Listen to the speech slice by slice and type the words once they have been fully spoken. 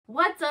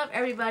What's up,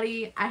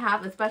 everybody? I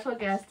have a special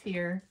guest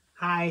here.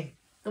 Hi.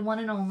 The one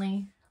and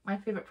only, my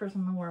favorite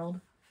person in the world.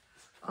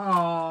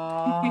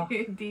 Aww.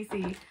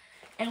 DC.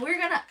 And we're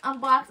gonna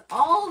unbox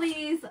all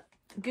these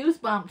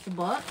Goosebumps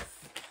books.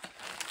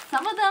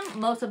 Some of them,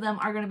 most of them,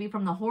 are gonna be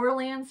from the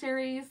Horrorland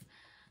series.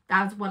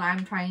 That's what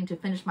I'm trying to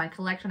finish my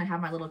collection. I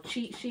have my little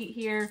cheat sheet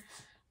here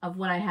of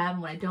what I have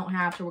and what I don't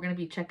have. So we're gonna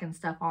be checking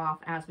stuff off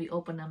as we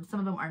open them.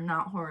 Some of them are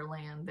not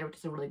Horrorland. They were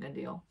just a really good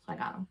deal, so I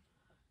got them.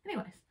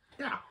 Anyways.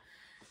 Yeah.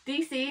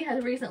 DC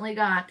has recently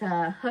got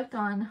hooked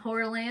on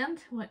Horrorland.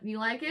 What, you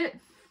like it?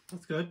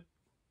 That's good.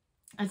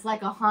 It's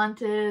like a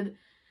haunted,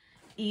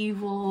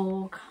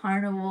 evil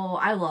carnival.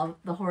 I love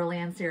the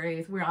Horrorland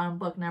series. We're on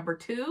book number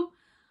 2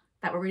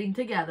 that we're reading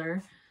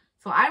together.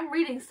 So I'm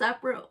reading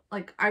separate,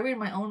 like I read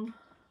my own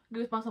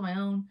Goosebumps on my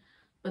own,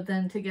 but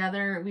then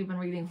together we've been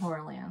reading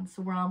Horrorland.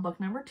 So we're on book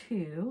number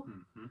 2,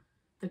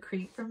 The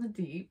Creep from the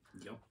Deep.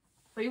 Yep.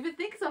 What do you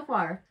think so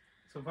far?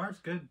 So far it's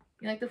good.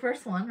 You like the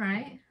first one,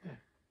 right? Yeah.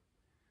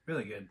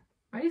 Really good.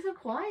 Why are you so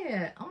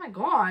quiet? Oh my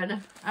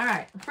god.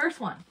 Alright, the first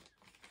one.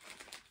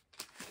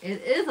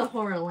 It is a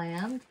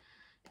Horrorland.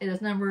 It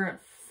is number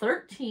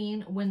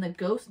 13, When the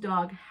Ghost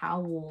Dog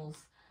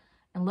Howls.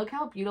 And look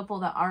how beautiful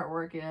that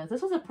artwork is.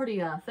 This was a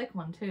pretty thick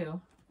one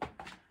too.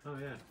 Oh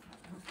yeah.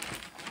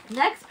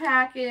 Next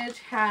package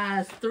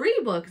has 3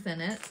 books in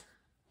it.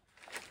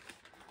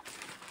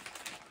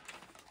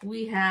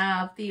 We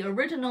have the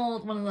original,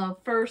 one of the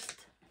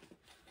first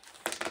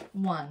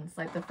ones,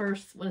 like the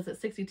first, what is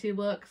it, 62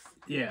 books?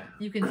 Yeah.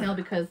 You can tell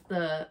because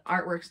the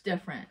artwork's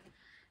different.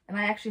 And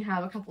I actually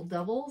have a couple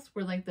doubles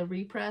where like the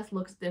repress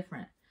looks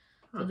different.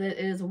 So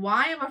that is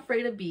Why I'm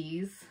Afraid of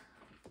Bees.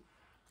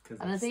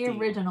 That is the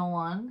original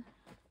one.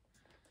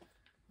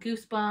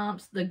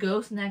 Goosebumps, The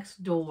Ghost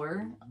Next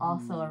Door,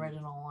 also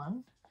original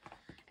one.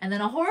 And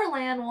then a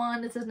Horrorland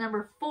one, this is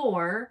number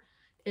 4.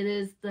 It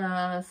is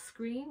The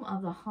Scream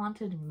of the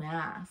Haunted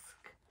Mask.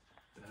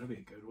 That'll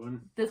be a good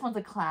one. This one's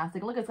a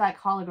classic. Look, it's like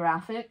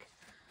holographic.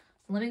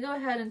 So let me go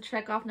ahead and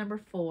check off number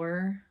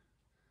 4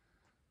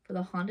 for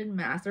the Haunted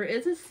Mask. There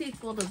is a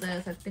sequel to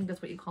this. I think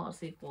that's what you call a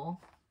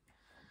sequel.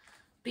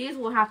 These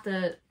we'll have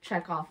to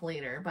check off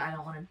later, but I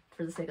don't want to,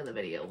 for the sake of the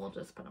video, we'll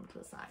just put them to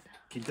the side.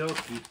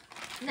 Kidoki.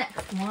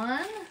 Next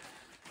one.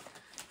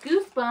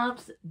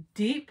 Goosebumps,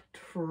 Deep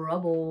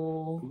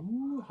Trouble.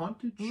 Ooh,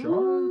 haunted shark.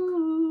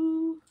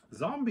 Ooh.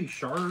 Zombie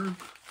shark.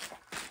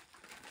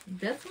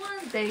 This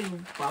one, they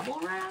bubble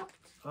wrapped.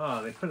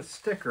 Oh, they put a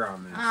sticker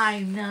on this.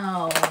 I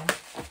know.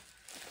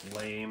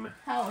 Lame.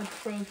 How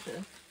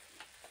atrocious.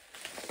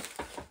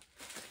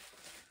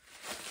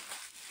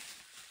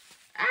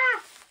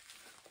 Ah!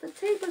 The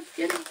tape is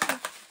getting me.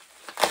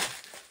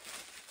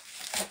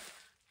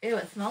 Ew,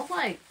 it smells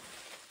like,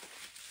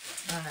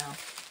 I don't know.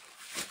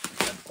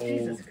 An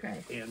Jesus old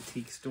Christ.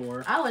 antique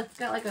store. Oh, it's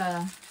got like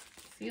a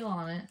seal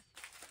on it.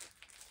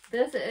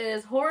 This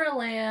is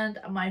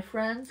Horrorland. My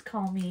Friends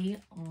Call Me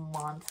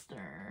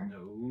Monster.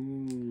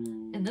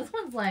 No. And this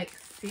one's like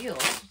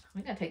sealed.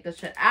 We gotta take this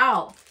shit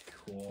out.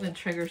 Cool. It's gonna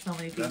trigger so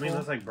many people. Does that mean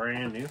that's like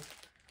brand new?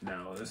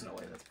 No, there's no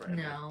way that's brand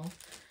new. No.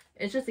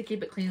 It's just to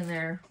keep it clean in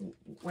their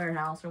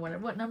warehouse or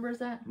whatever. What number is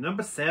that?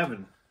 Number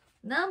 7.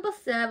 Number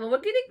 7. We're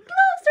getting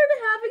closer to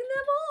having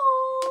them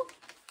all.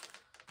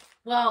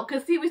 Well,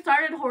 because see, we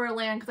started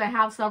Horrorland because I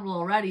have several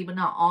already, but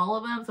not all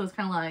of them. So it's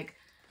kind of like,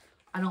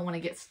 I don't want to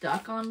get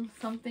stuck on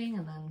something.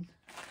 And then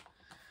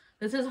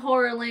this is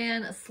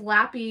Horrorland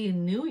Slappy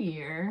New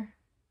Year.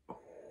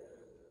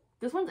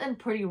 This one's in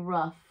pretty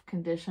rough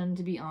condition,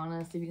 to be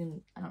honest. If you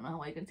can, I don't know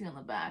how you can see on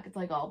the back. It's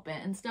like all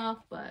bent and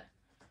stuff, but.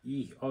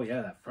 Eee. Oh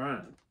yeah, that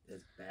front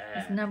is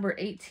bad. It's number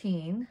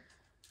 18.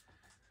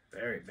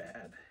 Very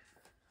bad.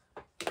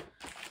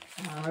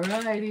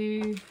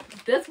 Alrighty.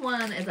 This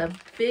one is a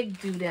big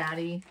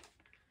doodaddy.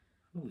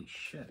 Holy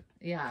shit.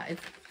 Yeah,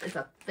 it's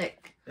a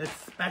thick. It's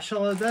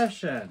special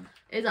edition.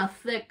 It's a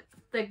thick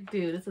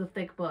dude. It's a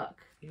thick book.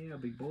 Yeah,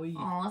 big boy.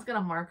 Oh, it's got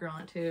a marker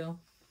on it too.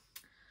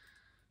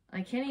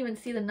 I can't even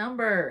see the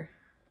number.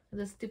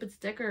 This stupid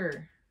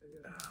sticker.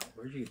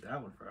 Where'd you get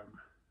that one from?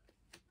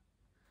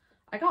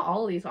 I got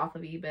all of these off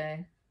of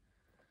eBay.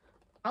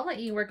 I'll let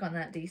you work on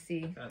that,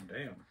 DC. God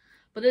damn.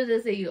 But it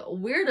is a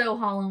weirdo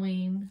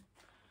Halloween.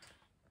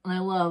 And I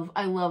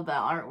love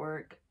that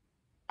artwork.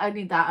 I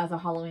need that as a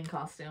Halloween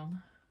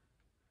costume.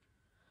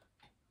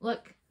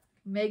 Look,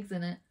 Meg's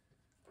in it.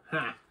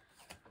 Ha!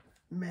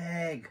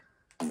 Meg!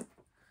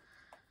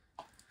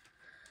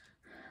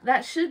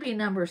 That should be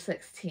number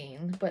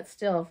 16, but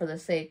still for the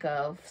sake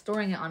of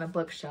storing it on a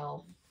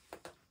bookshelf.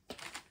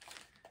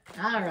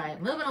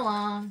 Alright, moving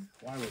along.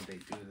 Why would they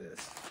do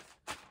this?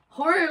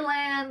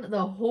 Horrorland,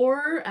 the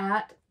Horror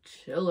at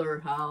Chiller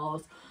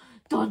House.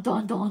 Dun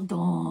dun dun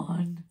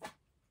dun.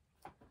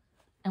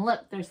 And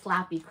look, there's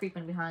Slappy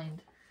creeping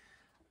behind.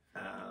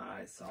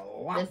 I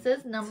saw. This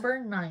is number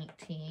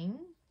 19.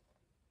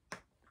 Oh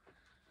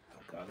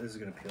god, this is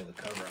gonna peel the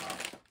cover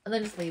off. And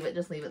then just leave it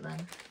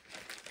then.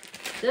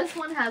 This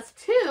one has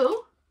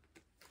 2.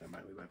 We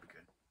might be good.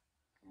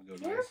 I'm gonna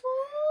go Careful.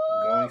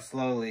 nice. I'm going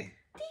slowly.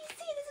 DC,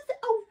 this is the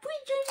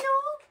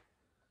original.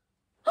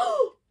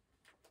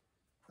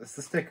 It's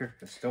the sticker.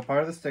 It's still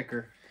part of the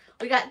sticker.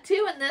 We got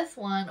two in this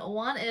one.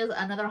 One is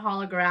another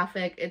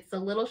holographic. It's the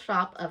Little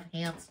Shop of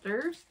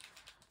Hamsters.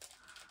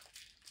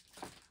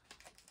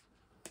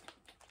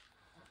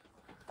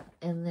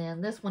 And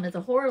then this one is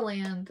a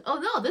Horrorland. Oh,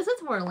 no, this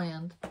is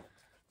Horrorland.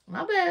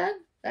 Not bad.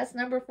 That's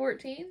number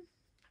 14.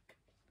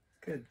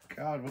 Good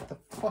God, what the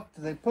fuck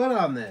did they put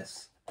on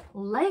this?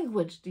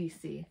 Language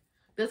DC.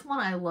 This one,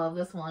 I love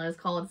this one. It's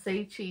called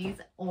Say Cheese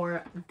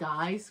or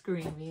Die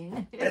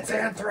Screaming. It's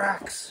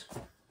anthrax.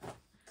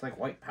 It's like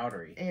white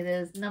powdery. It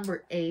is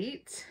number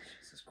 8.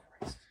 Jesus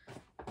Christ.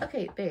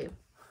 Okay, babe.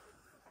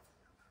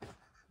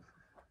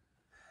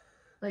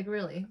 Like,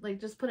 really? Like,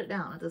 just put it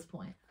down at this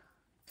point.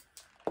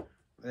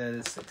 That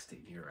is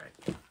 16, you're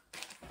right.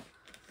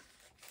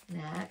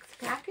 Next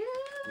package.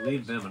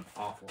 Leave them an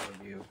awful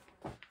review.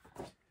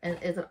 And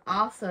it's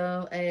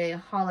also a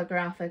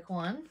holographic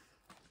one.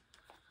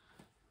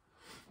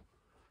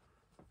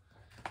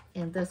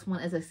 And this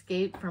one is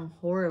Escape from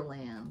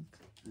Horrorland.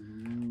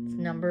 It's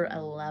number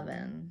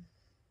 11.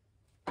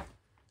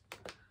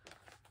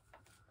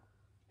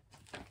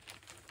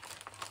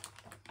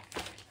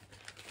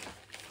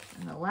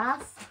 And the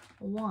last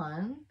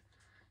one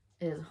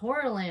is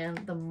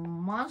Horrorland, The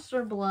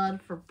Monster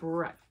Blood for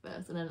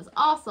Breakfast. And it is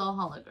also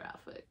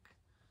holographic.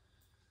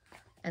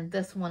 And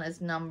this one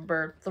is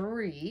number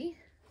 3.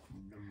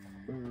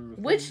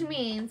 Which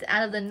means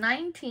out of the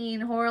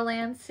 19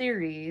 Horrorland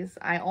series,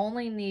 I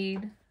only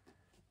need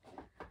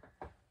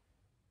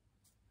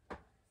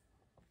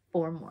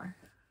 4 more.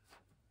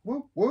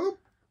 Whoop, whoop.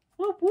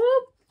 Whoop,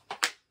 whoop.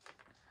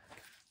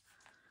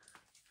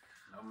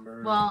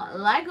 Number... Well,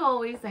 like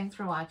always, thanks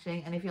for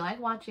watching. And if you like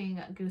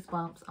watching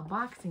Goosebumps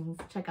unboxings,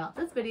 check out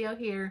this video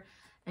here.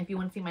 And if you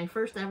want to see my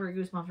first ever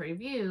Goosebumps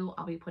review,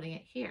 I'll be putting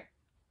it here.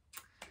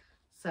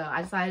 So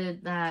I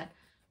decided that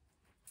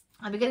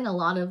I've been getting a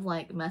lot of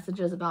like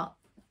messages about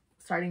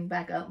starting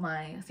back up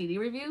my CD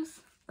reviews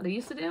that I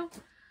used to do.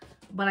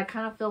 But I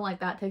kind of feel like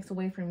that takes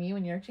away from you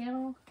and your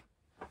channel.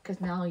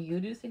 Because now you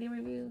do CD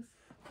reviews.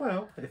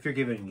 Well, if you're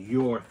giving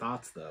your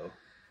thoughts though.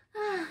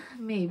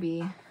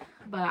 Maybe.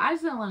 But I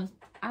just don't want to,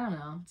 I don't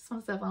know. Just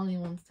want to step on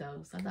anyone's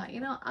toes. So I thought, you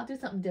know, I'll do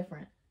something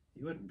different.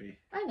 You wouldn't be.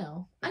 I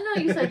know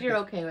you said you're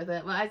okay with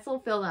it, but I still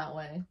feel that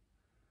way.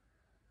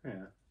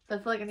 Yeah. So I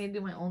feel like I need to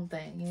do my own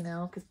thing, you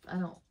know, because I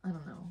don't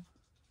know.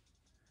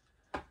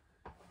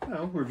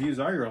 Well, reviews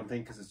are your own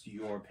thing because it's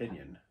your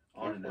opinion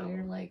on an You're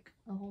album. like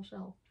a whole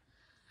shelf.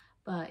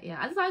 But yeah,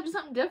 I decided to do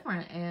something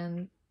different.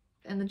 And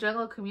in the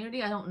general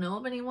community, I don't know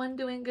of anyone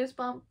doing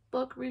Goosebump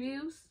book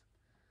reviews.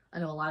 I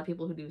know a lot of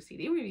people who do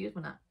CD reviews,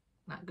 but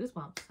not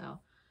Goosebumps. So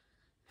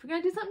if we're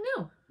going to do something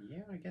new.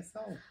 Yeah, I guess so.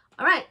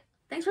 All right.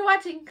 Thanks for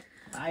watching.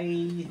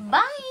 Bye.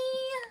 Bye.